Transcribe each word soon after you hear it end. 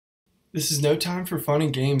This is no time for fun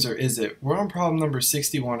and games, or is it? We're on problem number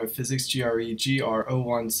 61 of Physics GRE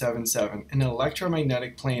GR0177. An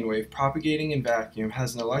electromagnetic plane wave propagating in vacuum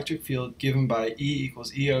has an electric field given by E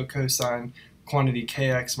equals EO cosine quantity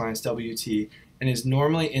kx minus Wt and is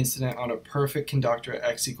normally incident on a perfect conductor at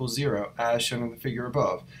x equals 0, as shown in the figure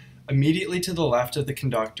above. Immediately to the left of the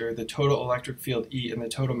conductor, the total electric field E and the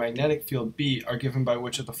total magnetic field B are given by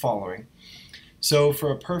which of the following? So for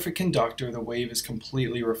a perfect conductor, the wave is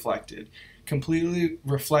completely reflected. Completely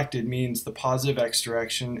reflected means the positive x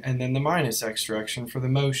direction and then the minus x direction for the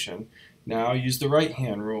motion. Now use the right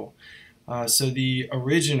hand rule. So the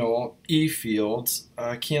original E field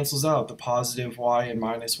cancels out the positive y and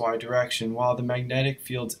minus y direction, while the magnetic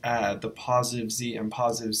fields add the positive z and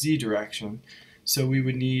positive z direction. So we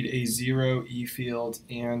would need a 0 E field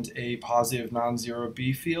and a positive non-zero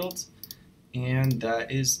B field, and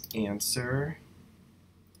that is answer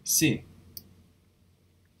C.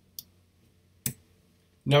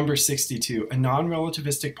 Number 62. A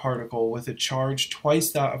non-relativistic particle with a charge twice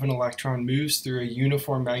that of an electron moves through a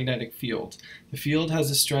uniform magnetic field. The field has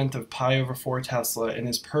a strength of pi/4 Tesla and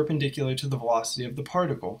is perpendicular to the velocity of the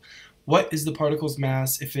particle. What is the particle's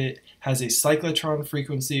mass if it has a cyclotron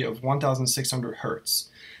frequency of 1,600 Hertz?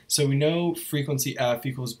 So we know frequency f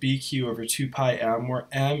equals bq over 2 pi m, where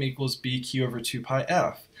m equals bq over 2 pi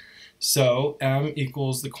f. So m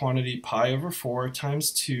equals the quantity pi/4 times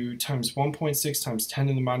 2 times 1.6 times 10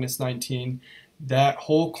 to the minus 19, that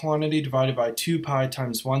whole quantity divided by 2 pi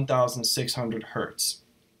times 1,600 Hertz.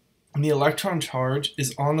 And the electron charge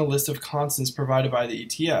is on the list of constants provided by the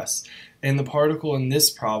ETS, and the particle in this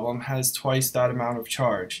problem has twice that amount of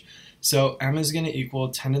charge. So m is going to equal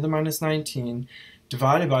 10 to the minus 19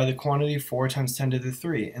 divided by the quantity 4 times 10 to the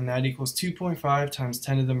 3, and that equals 2.5 times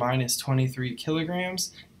 10 to the minus 23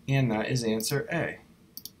 kilograms, and that is answer A.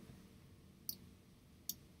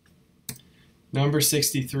 Number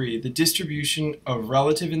 63. The distribution of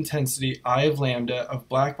relative intensity I of lambda of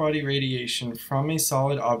blackbody radiation from a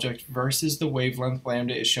solid object versus the wavelength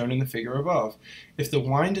lambda is shown in the figure above. If the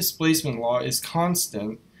Wien displacement law is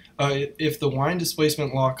constant, if the Wien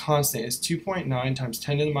displacement law constant is 2.9 times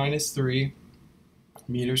 10 to the minus 3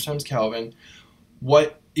 meters times Kelvin,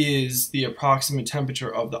 what is the approximate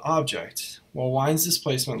temperature of the object? Well, Wien's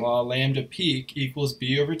displacement law, lambda peak equals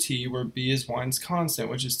b over t, where b is Wien's constant,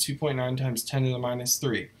 which is 2.9 times 10 to the minus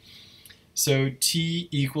 3. So t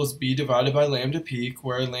equals b divided by lambda peak,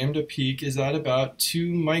 where lambda peak is at about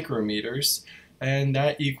 2 micrometers, and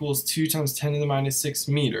that equals 2 times 10 to the minus 6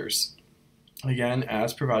 meters. Again,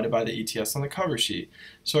 as provided by the ETS on the cover sheet.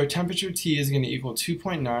 So our temperature T is going to equal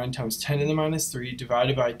 2.9 times 10 to the minus 3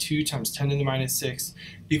 divided by 2 times 10 to the minus 6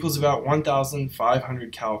 equals about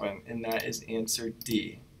 1,500 Kelvin, and that is answer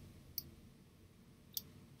D.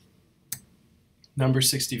 Number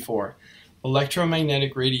 64.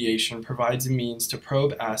 Electromagnetic radiation provides a means to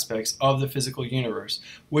probe aspects of the physical universe.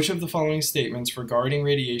 Which of the following statements regarding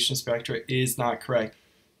radiation spectra is not correct?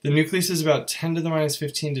 The nucleus is about 10 to the minus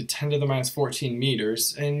 15 to 10 to the minus 14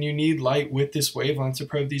 meters, and you need light with this wavelength to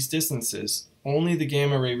probe these distances. Only the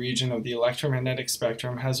gamma ray region of the electromagnetic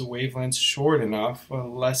spectrum has a wavelength short enough,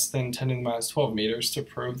 less than 10 to the minus 12 meters, to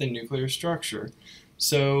probe the nuclear structure.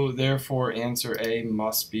 So therefore answer A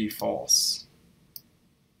must be false.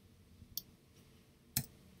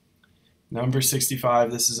 Number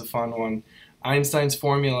 65, this is a fun one. Einstein's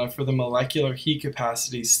formula for the molecular heat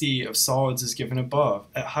capacity C of solids is given above.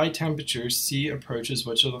 At high temperatures, C approaches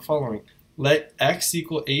which of the following? Let x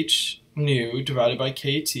equal h nu divided by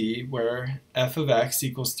kt, where f of x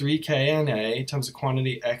equals 3k Na times the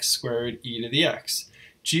quantity x squared e to the x.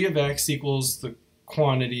 G of x equals the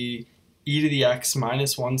quantity e to the x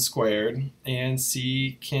minus 1 squared, and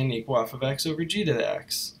C can equal f of x over g to the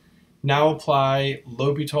x. Now apply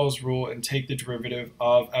L'Hopital's rule and take the derivative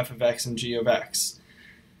of f of x and g of x.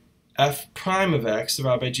 F prime of x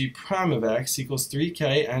divided by g prime of x equals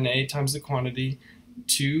 3k Na times the quantity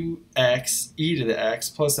 2x e to the x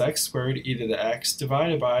plus x squared e to the x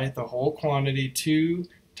divided by the whole quantity 2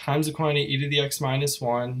 times the quantity e to the x minus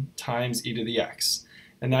 1 times e to the x.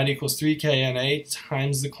 And that equals 3k Na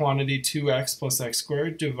times the quantity 2x plus x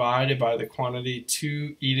squared divided by the quantity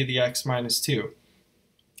 2 e to the x minus 2.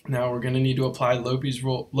 Now we're going to need to apply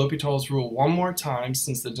L'Hopital's rule one more time,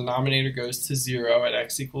 since the denominator goes to 0 at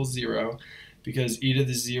x equals 0, because e to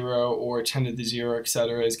the 0 or 10 to the 0,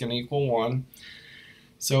 etc. is going to equal 1.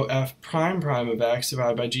 So f prime prime of x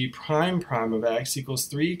divided by g prime prime of x equals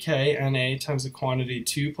 3k Na times the quantity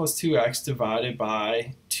 2 plus 2x divided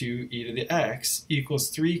by 2 e to the x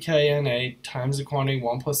equals 3k Na times the quantity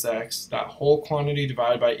 1 plus x, that whole quantity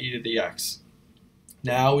divided by e to the x.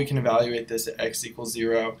 Now we can evaluate this at x equals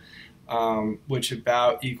 0. which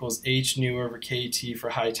about equals h nu over kT for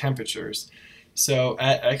high temperatures. So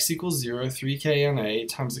at x equals 0, 3k Na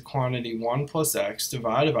times the quantity 1 plus x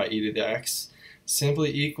divided by e to the x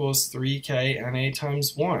simply equals 3k Na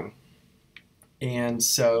times 1. And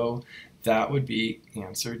so that would be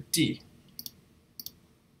answer D.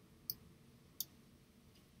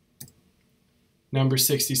 Number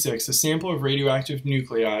 66, a sample of radioactive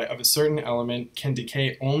nuclei of a certain element can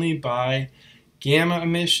decay only by gamma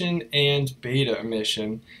emission and beta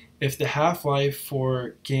emission if the half-life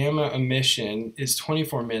for gamma emission is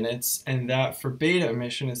 24 minutes and that for beta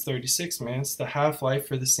emission is 36 minutes, the half-life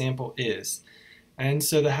for the sample is. And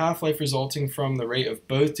so the half-life resulting from the rate of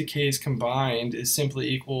both decays combined is simply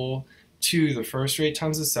equal to the first rate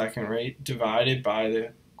times the second rate divided by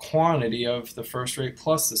the quantity of the first rate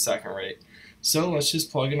plus the second rate. So let's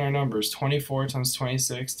just plug in our numbers. 24 times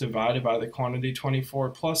 26 divided by the quantity 24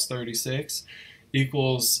 plus 36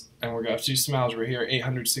 equals, and we're going to have to do some algebra here,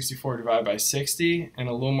 864 divided by 60, and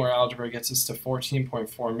a little more algebra gets us to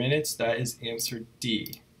 14.4 minutes. That is answer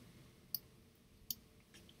D.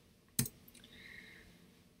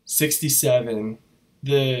 67.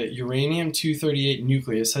 The uranium-238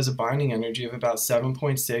 nucleus has a binding energy of about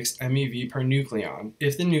 7.6 MeV per nucleon.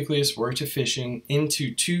 If the nucleus were to fission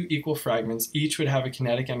into two equal fragments, each would have a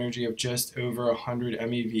kinetic energy of just over 100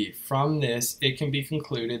 MeV. From this, it can be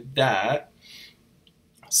concluded that,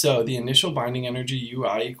 so the initial binding energy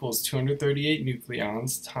UI equals 238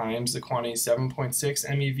 nucleons times the quantity 7.6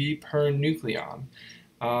 MeV per nucleon.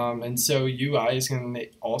 And so UI is going to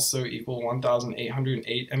also equal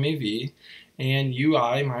 1,808 MeV. And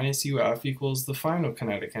UI minus UF equals the final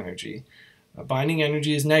kinetic energy. Binding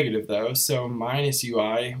energy is negative though, so minus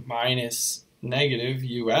UI minus negative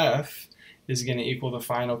UF is going to equal the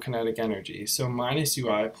final kinetic energy. So minus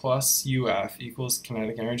UI plus UF equals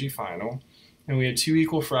kinetic energy final. And we have two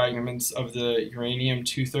equal fragments of the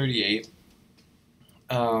uranium-238.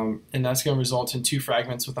 And that's going to result in two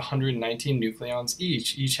fragments with 119 nucleons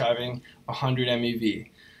each having 100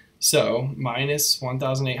 MeV. So minus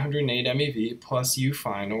 1,808 MeV plus U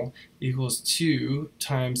final equals 2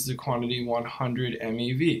 times the quantity 100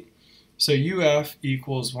 MeV. So UF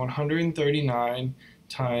equals 139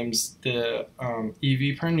 times the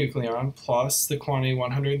EV per nucleon plus the quantity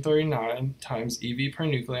 139 times EV per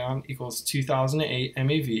nucleon equals 2,008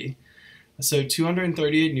 MeV. So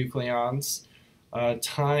 238 nucleons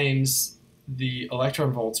times the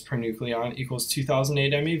electron volts per nucleon equals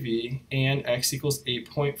 2008 MeV, and X equals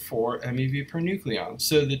 8.4 MeV per nucleon.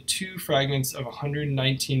 So the two fragments of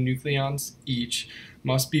 119 nucleons each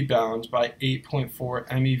must be bound by 8.4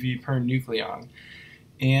 MeV per nucleon.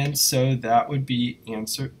 And so that would be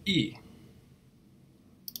answer E.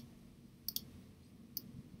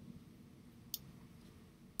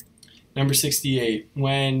 Number 68,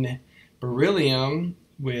 when beryllium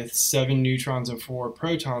with 7 neutrons and 4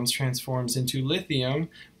 protons transforms into lithium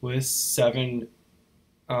with 7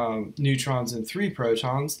 neutrons and 3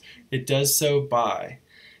 protons, it does so by.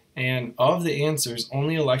 And of the answers,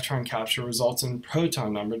 only electron capture results in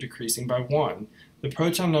proton number decreasing by 1. The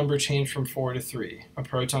proton number changed from 4 to 3. A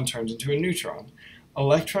proton turns into a neutron.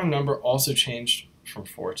 Electron number also changed from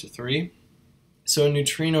 4 to 3. So a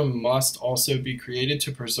neutrino must also be created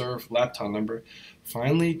to preserve lepton number.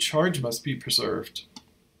 Finally, charge must be preserved.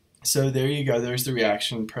 So there you go, there's the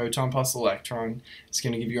reaction. Proton plus electron is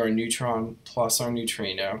going to give you our neutron plus our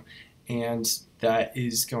neutrino, and that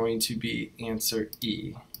is going to be answer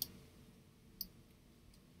E.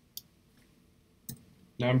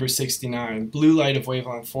 Number 69, blue light of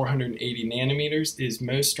wavelength 480 nanometers is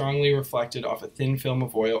most strongly reflected off a thin film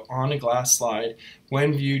of oil on a glass slide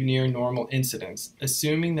when viewed near normal incidence.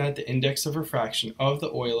 Assuming that the index of refraction of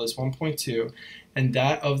the oil is 1.2 and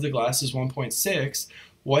that of the glass is 1.6,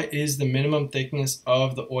 what is the minimum thickness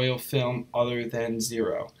of the oil film other than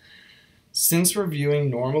 0? Since we're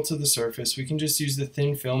viewing normal to the surface, we can just use the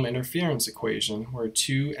thin film interference equation, where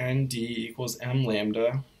 2ND equals m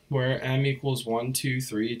lambda, where m equals 1, 2,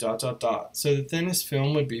 3, dot, dot, dot. So the thinnest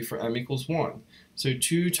film would be for m equals 1. So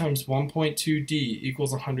 2 times 1.2D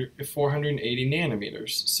equals 480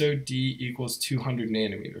 nanometers. So D equals 200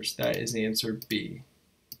 nanometers. That is answer B.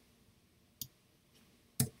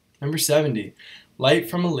 Number 70.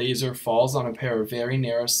 Light from a laser falls on a pair of very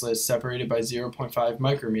narrow slits separated by 0.5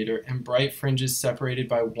 micrometer, and bright fringes separated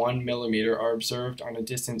by 1 millimeter are observed on a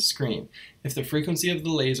distant screen. If the frequency of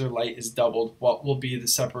the laser light is doubled, what will be the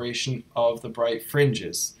separation of the bright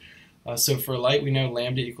fringes? So for light, we know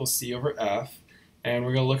lambda equals C over F, and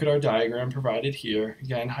we're going to look at our diagram provided here.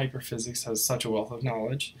 Again, hyperphysics has such a wealth of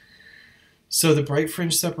knowledge. So the bright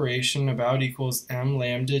fringe separation about equals m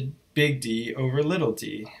lambda big D over little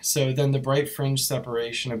d. So then the bright fringe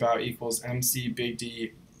separation about equals MC big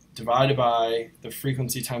D divided by the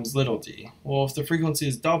frequency times little d. Well, if the frequency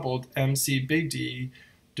is doubled, MC big D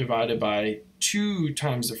divided by 2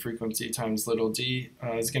 times the frequency times little d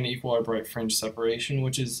is going to equal our bright fringe separation,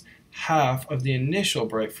 which is half of the initial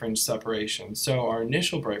bright fringe separation. So our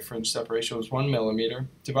initial bright fringe separation was 1 millimeter.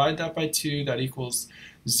 Divide that by 2, that equals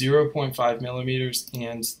 0.5 millimeters,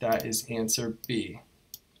 and that is answer B.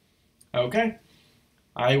 Okay,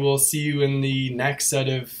 I will see you in the next set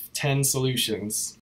of 10 solutions.